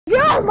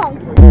a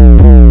monkey.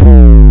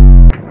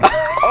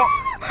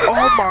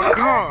 Oh my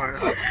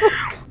god.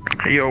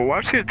 Yo,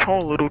 watch your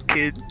tone, little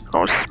kid.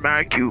 I'll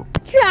smack you.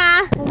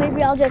 Try. Well,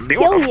 maybe I'll just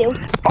kill you.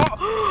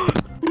 Oh.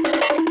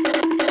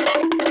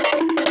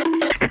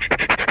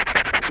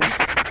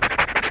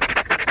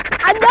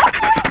 I'm not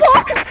the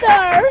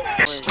imposter!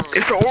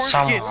 It's an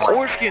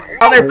orange skin.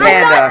 Other I'm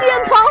panda. not the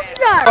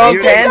imposter! Oh,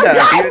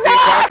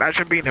 panda.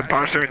 Imagine being an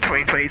imposter in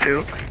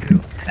 2022.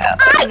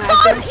 I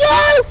told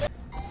you!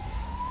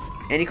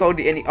 Any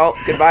code? Oh,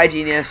 goodbye,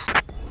 genius.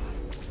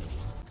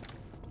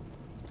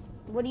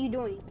 What are you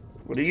doing?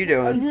 What are you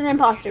Are doing? you the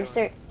imposter,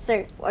 sir?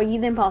 Sir, are you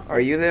the imposter? Are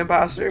you the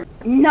imposter?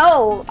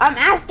 No, I'm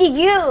asking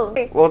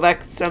you. Well,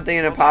 that's something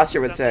an imposter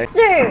would say.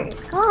 Sir,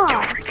 come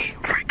on.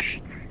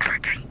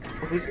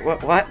 Who's,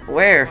 what?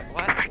 Where?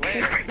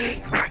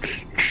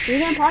 You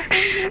the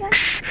imposter?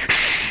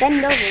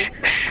 Bend over.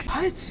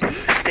 What?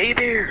 Stay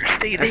there.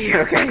 Stay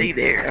there. Okay. Stay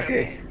there.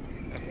 Okay.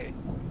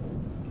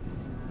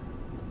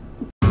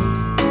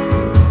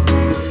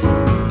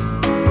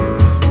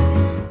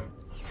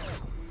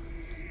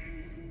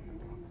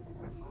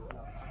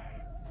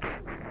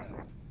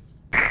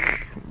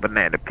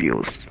 Banana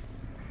peels.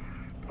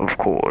 Of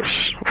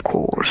course. Of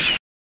course.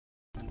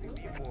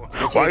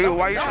 Why you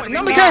trying to be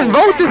Number 10,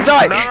 vote to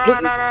die.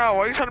 No.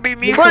 Why you trying to be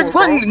me What- for,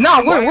 bro? what-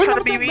 nah, Why what- you what trying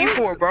to be number me 10,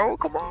 for, bro?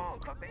 Come on.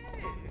 Come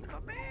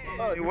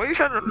in. Why you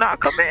trying to not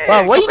come in?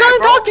 Why you trying to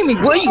talk to me?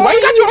 Why you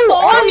got your whole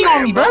army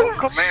on me, bro?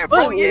 Come here,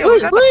 bro. Wait, Yeah, wait,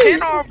 we got the wait.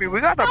 pin army. We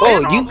got the Oh,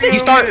 pin you army.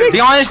 started. Be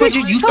honest with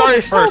you, you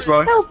started first,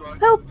 bro.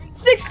 Help!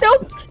 6,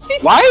 help!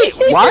 6, Why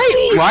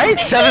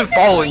is 7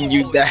 following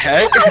you? The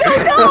heck?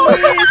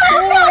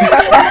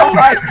 Oh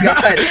my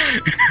god.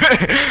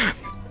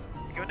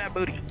 Give me that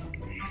booty.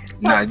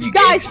 Nah, you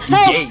Guys,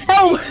 gay.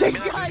 help! You gay.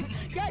 Help!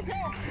 Guys,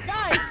 help!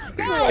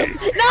 Guys!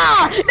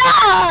 Nah!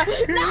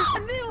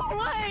 Move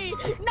away!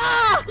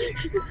 Nah!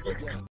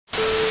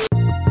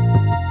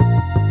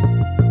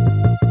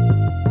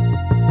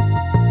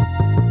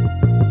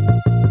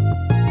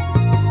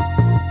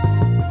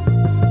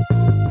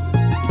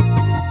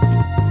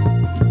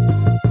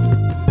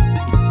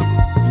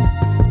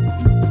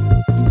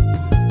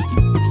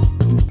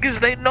 Because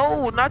they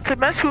know not to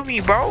mess with me,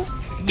 bro.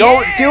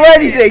 Don't do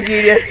anything,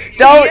 genius.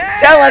 Don't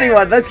tell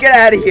anyone. Let's get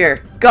out of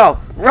here. Go.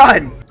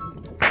 Run.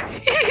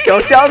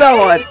 Don't tell no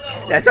one.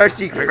 That's our I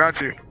secret. got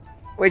you.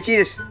 Wait,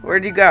 genius.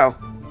 Where'd you go?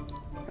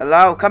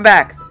 Hello? Come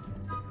back.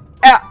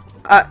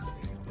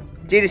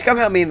 Genius, come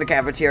help me in the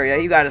cafeteria.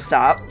 You gotta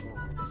stop.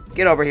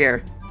 Get over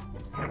here.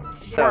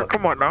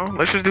 Come on now.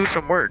 Let's just do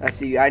some work. Let's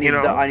see. I need You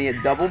know? I need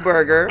a double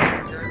burger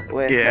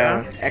with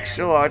Yeah.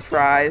 extra large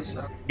fries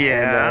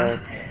Yeah.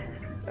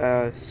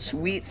 and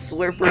sweet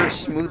slurper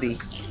smoothie.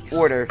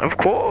 Order. Of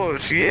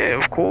course. Yeah,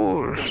 of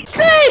course.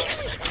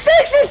 6!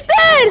 6 is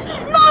dead!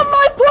 Not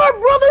my poor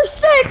brother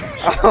 6!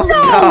 Oh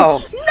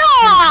no!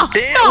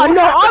 Damn, No, what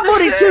I happened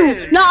voted to 2!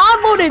 Sid? No, I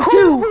voted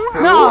 2!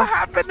 What No,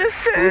 happened to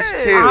Sid? Who's 2?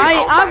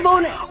 I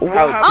voted... What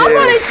Oh, happened I to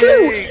voted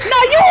 2! Six?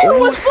 Now you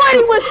was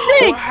fighting with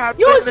 6!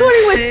 You was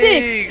fighting with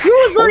 6! You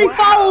was already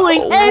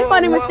following and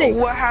fighting with 6!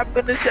 What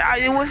happened to Sid?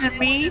 It wasn't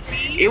me.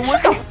 It was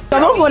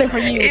I'm voting for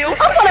you! It was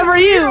I'm voting for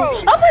you!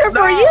 I'm voting for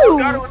Oh you!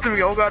 God, it was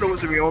me. Oh God, it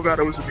was me. Oh God,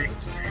 it was me.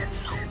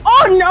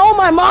 Oh no,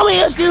 my mommy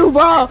is you,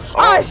 bro!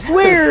 I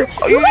swear!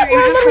 You guys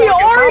were literally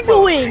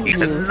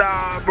arguing!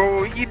 Nah,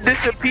 bro, he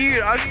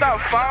disappeared. I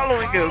stopped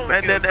following him,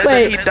 and then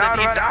Wait. he died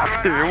right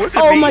after. It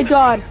wasn't Oh me. my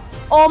god!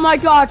 Oh my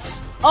god!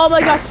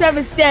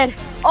 7's dead!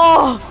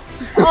 Oh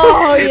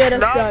yeah, that's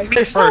not good.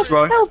 me first,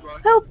 bro.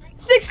 Help!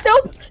 6,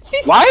 help!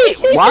 She's Why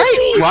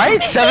me.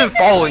 is 7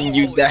 following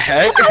you? The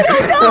heck?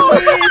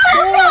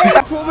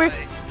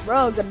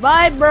 Bro,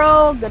 goodbye,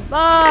 bro.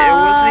 Goodbye. It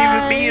wasn't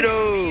even me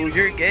though.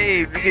 You're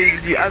gay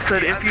because I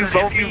said if you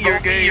vote me, you're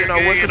gay. And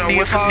I wasn't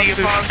the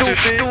imposter.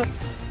 Stupid.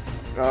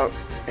 Oh,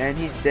 and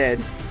he's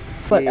dead.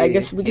 But I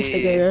guess we can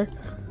stay there.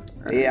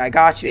 Yeah, I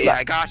got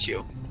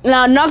you.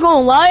 Now, not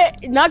gonna lie,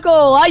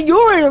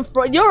 you're in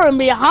front, you're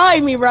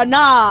behind me right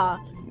now.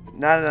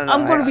 No.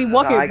 I'm gonna be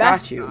walking I back.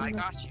 got you.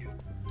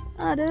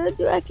 Ah, dude,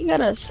 you actually got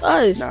us.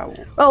 Us. No.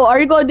 Oh, are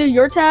you gonna do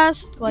your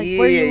task? Like,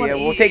 where you Yeah. wanna...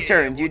 We'll take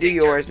turns. You do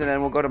yours, and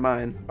then we'll go to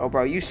mine. Oh,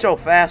 bro, you so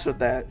fast with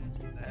that.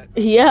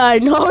 Yeah, I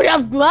know.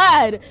 I'm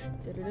glad.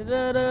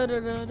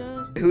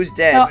 Who's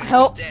dead?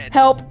 Help!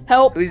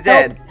 Who's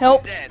dead?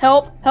 Help!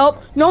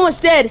 No one's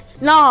dead.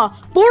 Nah.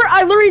 4.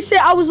 I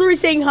was literally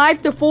saying hi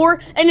to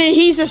 4, and then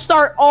he just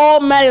start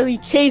automatically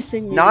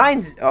chasing me.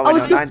 9's. Oh, I wait,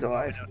 was no, just- 9's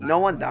alive. No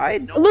one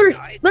died.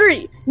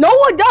 Literally, no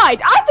one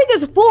died. I think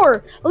it's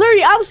 4.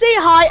 Literally, I was saying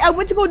hi. I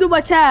went to go do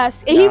my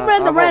task, and he Nah,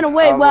 ran I'll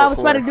away vote when I was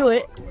about to 4. do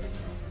it.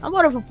 I'm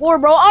voting for 4,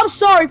 bro. I'm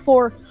sorry,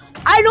 4.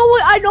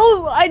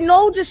 I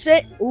know. Just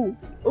say. Ooh.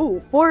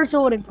 4 is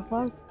voting for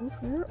 5.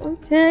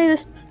 Okay. All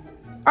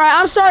right.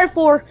 I'm sorry,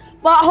 4,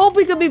 but I hope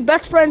we can be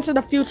best friends in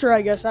the future.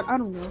 I guess. I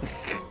don't know.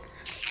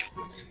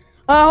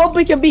 I hope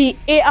we can be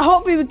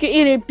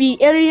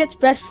idiots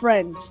best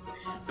friends.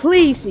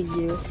 Please be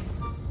you.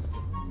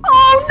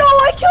 Oh no,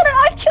 I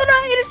killed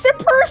an innocent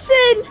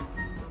person.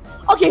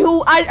 Okay,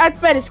 who? I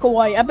bet it's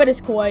Kawaii. I bet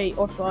it's Kawaii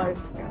or 5.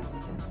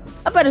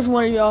 I bet it's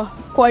one of y'all.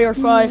 Quiet or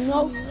 5.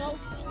 No.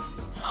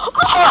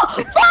 Oh,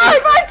 5!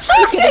 I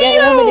trusted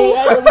you!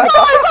 5!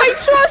 I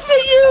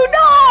trusted you!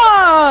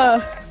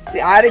 No!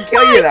 See, I didn't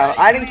kill you though.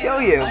 I didn't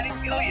kill you.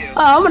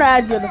 Oh, I'm gonna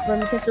add you to the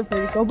friend because you're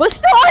pretty cool. But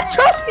still, I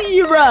trusted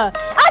you, bruh!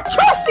 I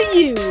trusted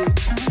you!